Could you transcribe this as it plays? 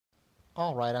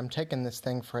Alright, I'm taking this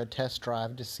thing for a test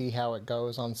drive to see how it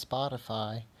goes on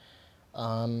Spotify.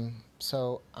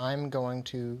 So I'm going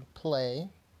to play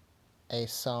a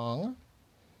song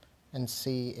and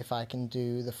see if I can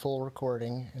do the full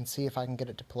recording and see if I can get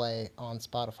it to play on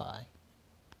Spotify.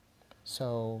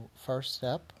 So first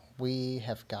up, we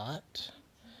have got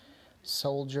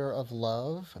Soldier of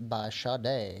Love by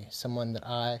Sade, someone that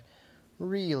I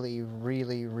really,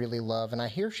 really, really love. And I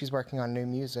hear she's working on new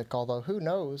music, although who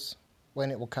knows when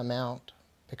it will come out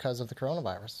because of the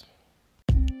coronavirus.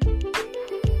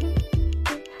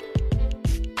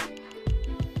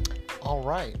 All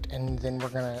right, and then we're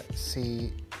gonna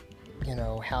see,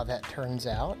 how that turns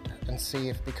out and see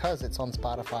if, because it's on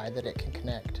Spotify, that it can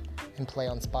connect and play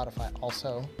on Spotify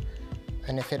also.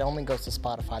 And if it only goes to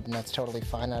Spotify, then that's totally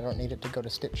fine. I don't need it to go to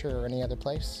Stitcher or any other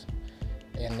place.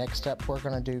 And next up, we're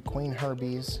gonna do Queen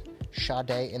Herbie's Sade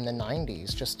in the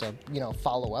 90s, just to,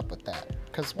 follow up with that,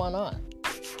 because why not?